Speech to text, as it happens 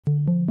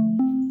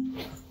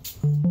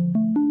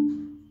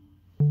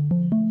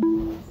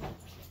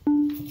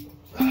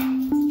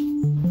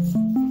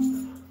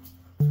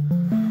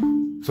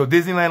So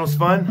Disneyland was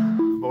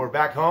fun, but we're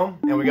back home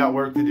and we got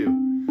work to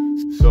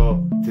do.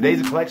 So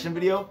today's a collection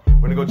video.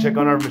 We're gonna go check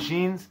on our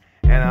machines,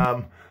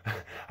 and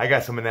I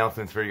got some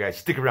announcements for you guys.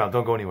 Stick around,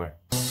 don't go anywhere.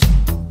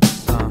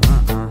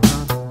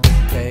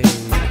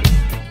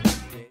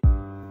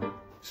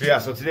 So yeah,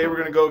 so today we're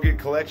gonna go get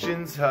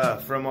collections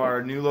from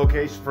our new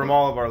location, from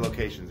all of our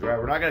locations, right?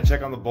 We're not gonna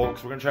check on the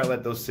bulks. We're gonna try to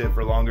let those sit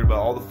for longer, but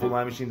all the full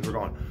line machines we're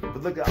going.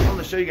 But look, I'm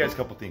gonna show you guys a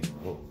couple things.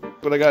 Whoa.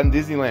 What I got in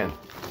Disneyland.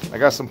 I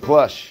got some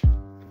plush.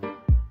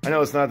 I know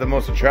it's not the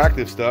most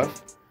attractive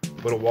stuff,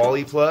 but a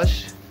Wally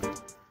plush.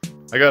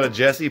 I got a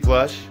Jessie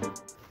plush.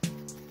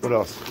 What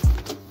else?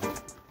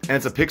 And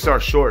it's a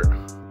Pixar short.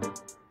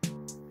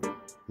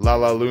 La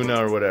La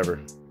Luna or whatever.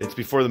 It's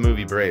before the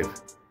movie Brave.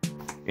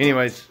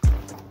 Anyways.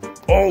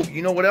 Oh,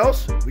 you know what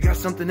else? We got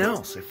something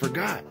else. I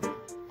forgot.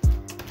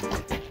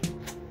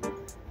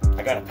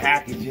 I got a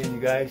package in, you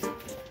guys.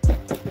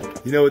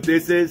 You know what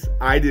this is?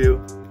 I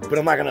do. But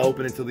I'm not going to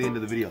open it until the end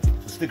of the video.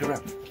 So stick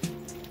around.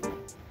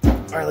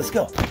 Alright, let's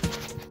go.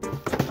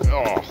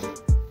 Oh.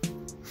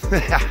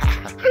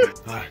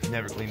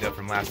 Never cleaned up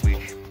from last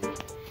week.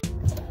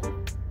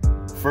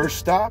 First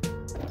stop,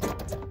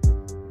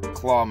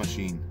 claw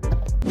machine.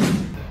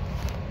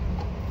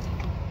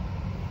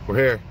 We're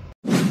here.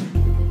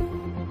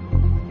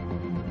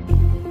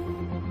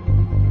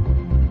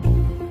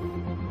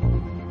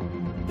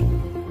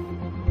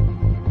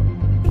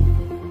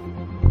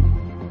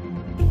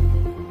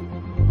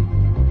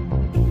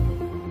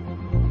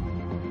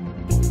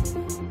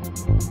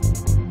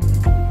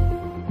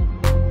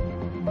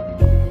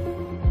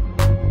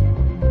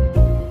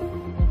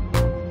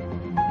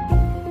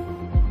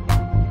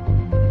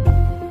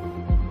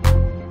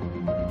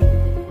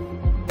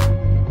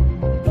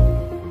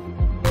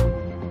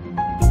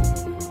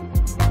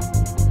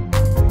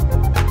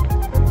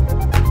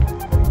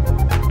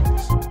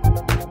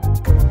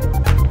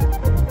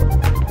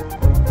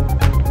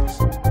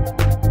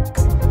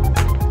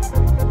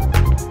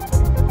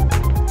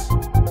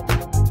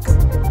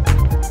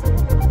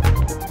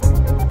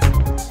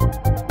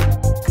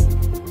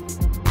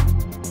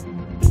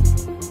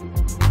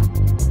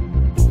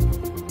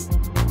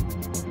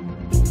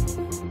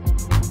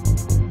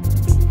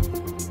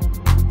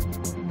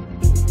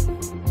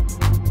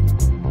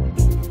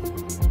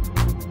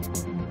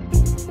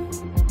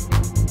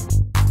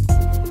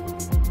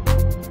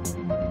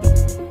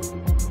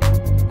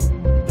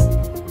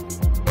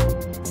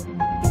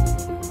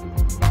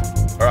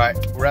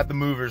 We're at the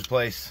mover's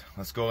place.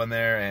 Let's go in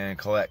there and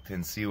collect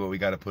and see what we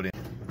got to put in.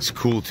 What's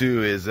cool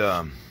too is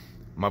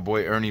my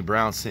boy Ernie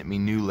Brown sent me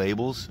new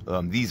labels.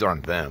 These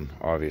aren't them,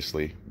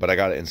 obviously, but I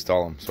got to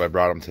install them. So I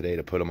brought them today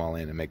to put them all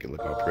in and make it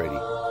look all pretty.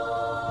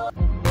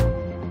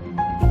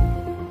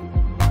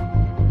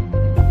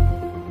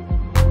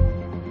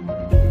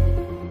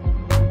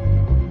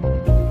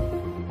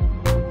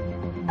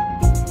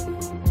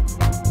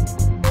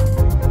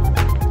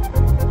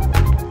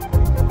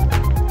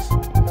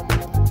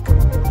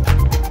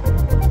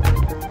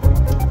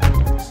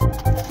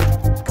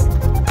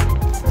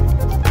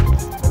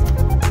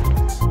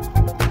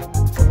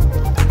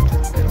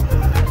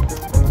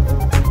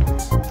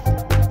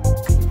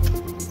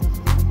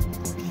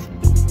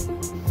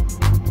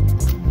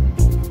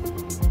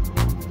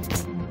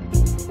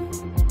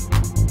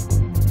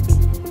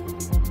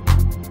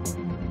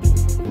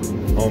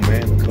 Oh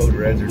man, the Code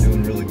Reds are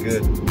doing really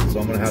good,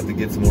 so I'm gonna have to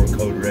get some more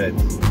Code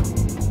Reds.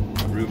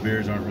 Root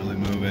beers aren't really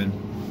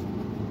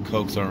moving,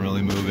 Cokes aren't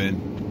really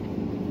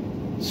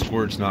moving,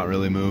 Squirt's not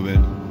really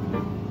moving,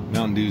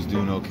 Mountain Dew's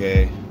doing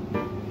okay.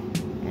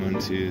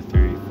 1, 2,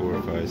 3,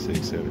 4, 5,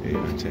 6, 7, 8,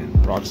 9, 10.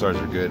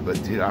 Rockstars are good, but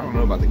dude, I don't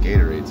know about the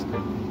Gatorades.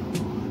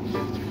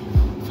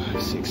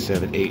 5, 6,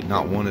 7, 8.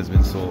 Not one has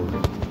been sold.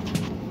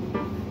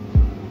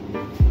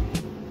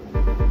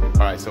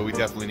 All right, so we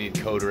definitely need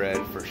Code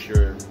Red for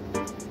sure.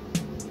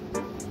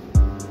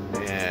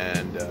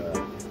 And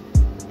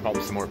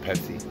probably some more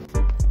Pepsi.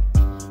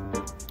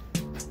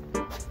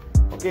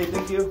 Okay,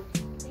 thank you.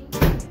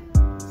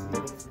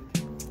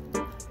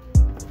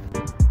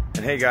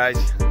 And hey guys,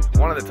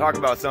 wanted to talk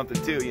about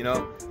something too, you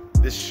know,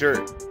 this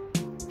shirt.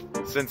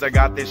 Since I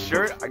got this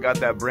shirt, I got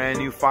that brand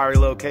new fiery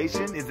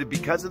location. Is it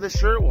because of the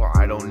shirt? Well,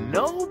 I don't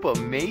know, but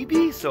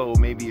maybe. So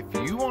maybe if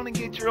you want to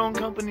get your own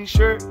company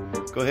shirt,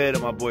 go ahead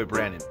to my boy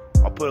Brandon.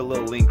 I'll put a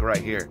little link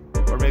right here,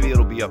 or maybe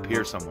it'll be up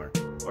here somewhere,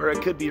 or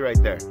it could be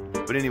right there.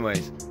 But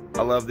anyways,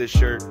 I love this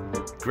shirt,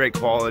 great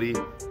quality,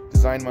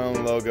 designed my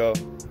own logo,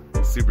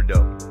 super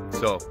dope.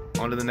 So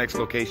on to the next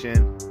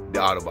location,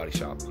 the auto body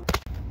shop.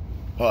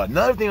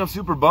 Another thing I'm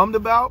super bummed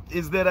about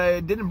is that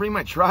I didn't bring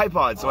my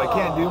tripod, so I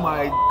can't do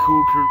my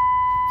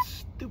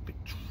stupid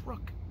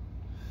truck.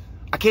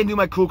 I can't do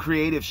my cool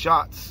creative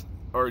shots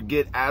or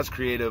get as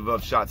creative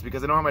of shots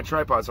because I don't have my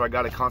tripod, so I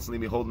gotta constantly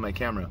be holding my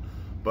camera.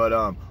 But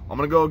I'm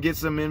gonna go get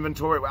some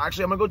inventory.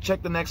 Actually, I'm gonna go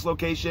check the next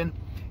location.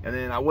 And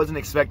then I wasn't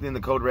expecting the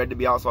Code Red to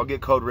be out, so I'll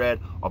get Code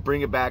Red. I'll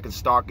bring it back and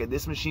stock it.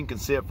 This machine can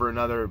sit for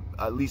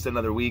at least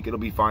another week. It'll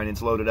be fine.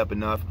 It's loaded up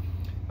enough.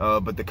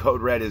 But the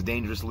Code Red is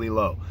dangerously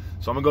low.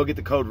 So I'm gonna go get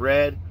the Code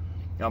Red,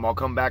 I'll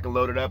come back and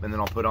load it up, and then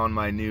I'll put on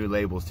my new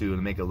labels too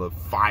and make it look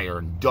fire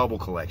and double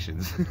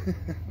collections.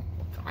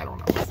 I don't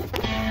know.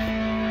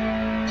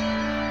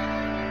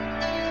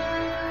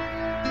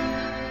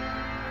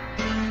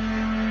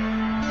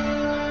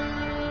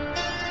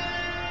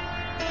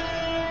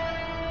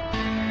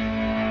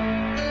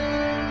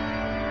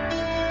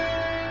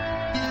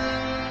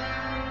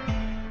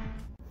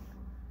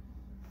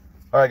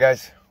 All right,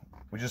 guys,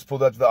 we just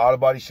pulled up to the auto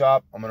body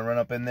shop. I'm gonna run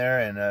up in there,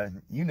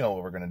 and you know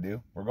what we're gonna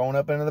do. We're going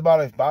up into the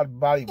auto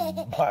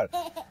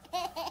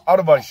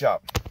body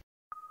shop.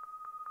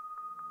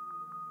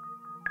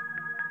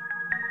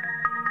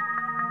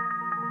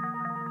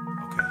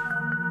 Okay,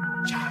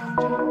 ciao.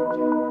 Do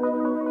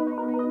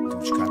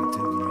what you gotta do,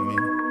 you know what I mean?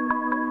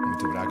 I'm gonna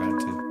do what I gotta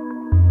do.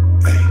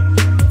 Hey,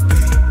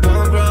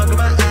 born broke,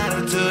 my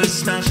attitude is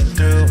smashing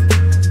through.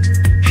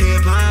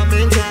 Hip hop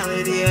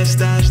mentality, I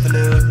stashed the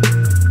look.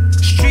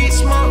 Street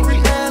smart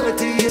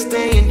reality is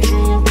staying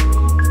true.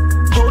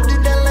 Hold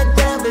it down like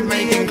gravity,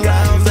 making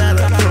clouds out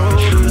of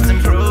produce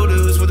and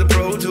produce with the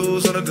pro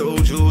tools on the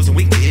go-tos. And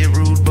we get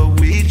rude, but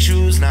we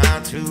choose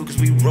not to, cause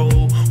we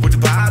roll with the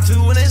bar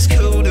too, and it's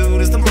cool,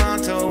 dude. It's the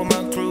motto.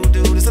 My crew,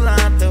 dude, it's a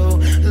lot though.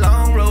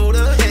 Long road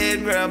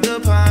ahead, grab the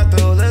pot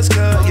though. Let's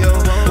go,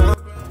 yo.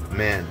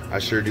 Man, I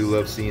sure do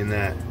love seeing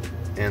that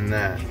and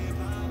that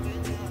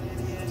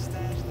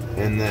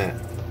and that.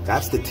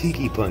 That's the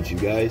tiki punch, you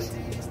guys.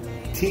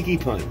 Tiki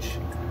punch.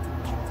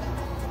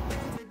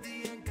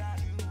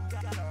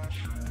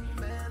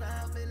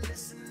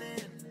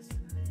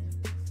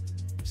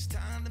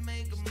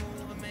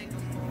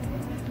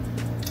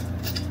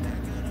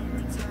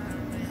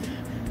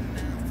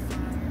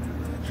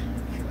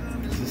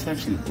 Does this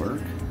actually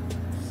work?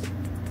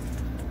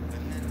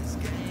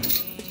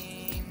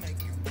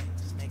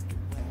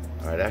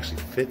 All right, it actually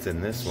fits in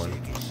this one.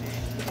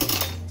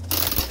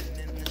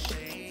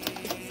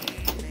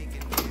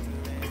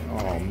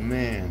 Oh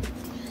man.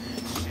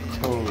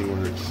 Totally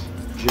works.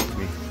 Jip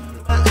me.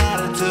 My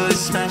attitude is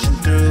smashing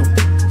through.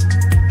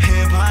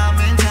 Hip hop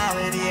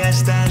mentality, I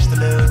stashed the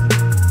look.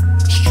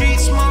 Street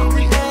smart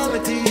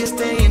reality is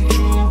staying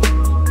true.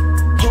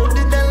 Hold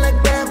it down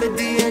like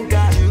gravity, I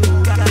got you.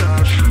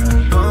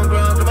 Born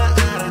broke, my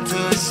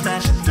attitude is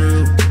smashing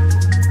through.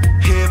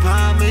 Hip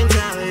hop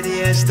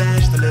mentality, I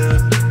stashed the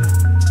look.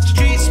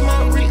 Street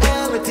smart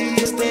reality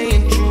is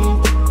staying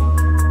true.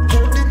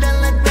 Hold it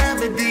down like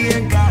gravity,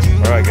 I got you.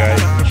 All right,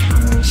 guys.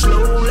 So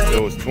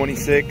it was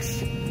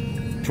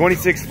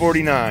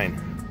 26.49.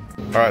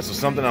 All right, so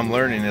something I'm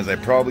learning is I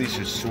probably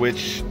should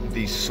switch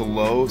the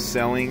slow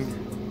selling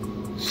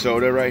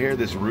soda right here,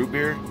 this root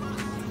beer,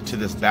 to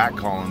this back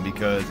column,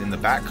 because in the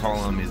back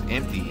column is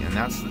empty, and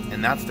that's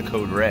the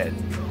code red.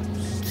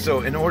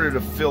 So in order to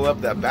fill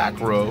up that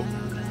back row,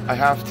 I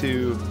have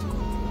to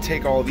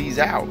take all these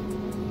out.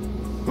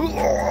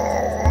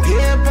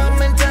 Hip-hop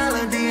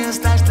mentality and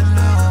stash the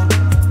love.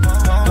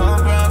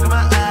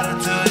 My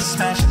attitude is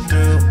smashing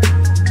through.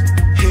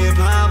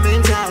 Hip-hop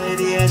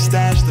mentality and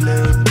stash the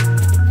love.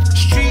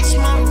 Street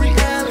smart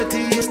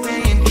reality is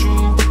staying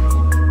true.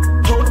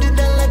 Hold it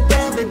down like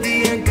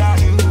gravity, I got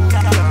you.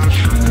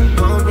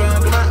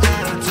 My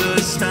attitude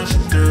is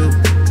smashing through.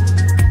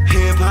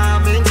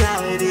 Hip-hop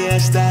mentality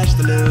and stash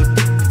the love.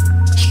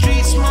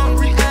 Street smart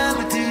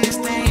reality is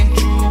staying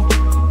true.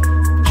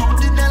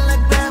 Hold it down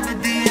like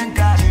gravity, I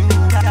got you.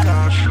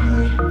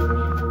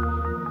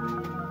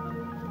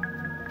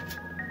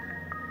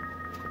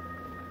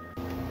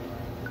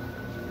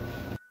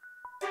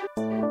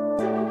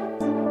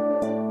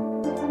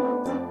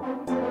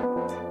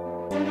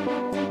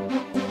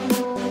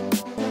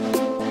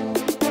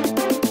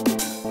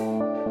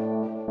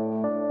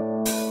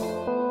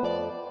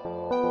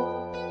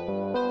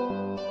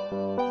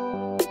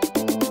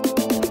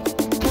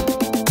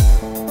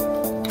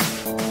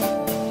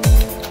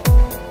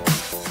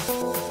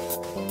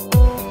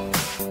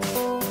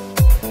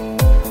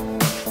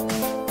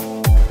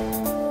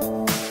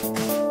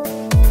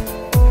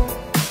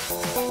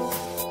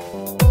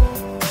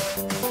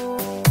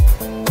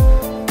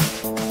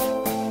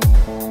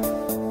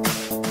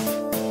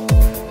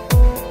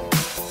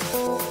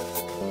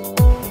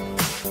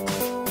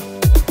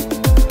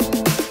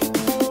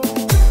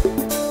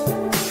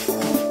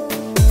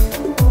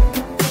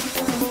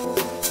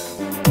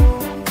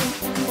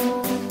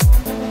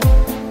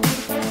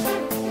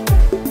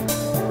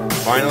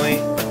 Finally,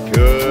 a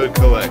good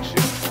collection.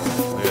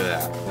 Look at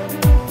that.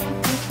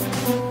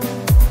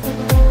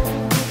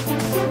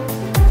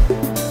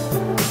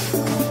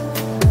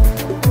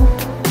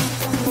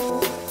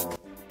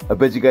 I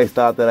bet you guys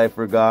thought that I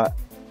forgot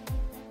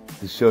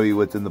to show you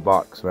what's in the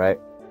box, right?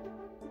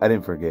 I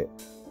didn't forget.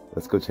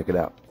 Let's go check it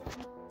out.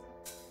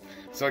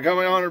 So I got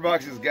my honor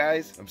boxes,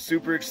 guys. I'm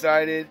super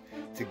excited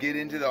to get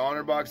into the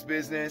honor box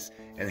business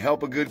and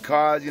help a good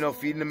cause, you know,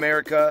 feeding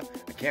America.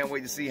 I can't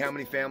wait to see how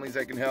many families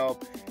I can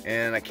help,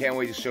 and I can't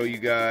wait to show you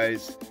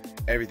guys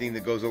everything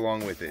that goes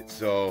along with it.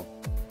 So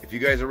if you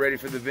guys are ready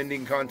for the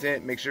vending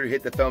content, make sure to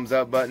hit the thumbs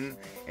up button,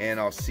 and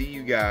I'll see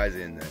you guys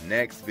in the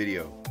next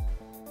video.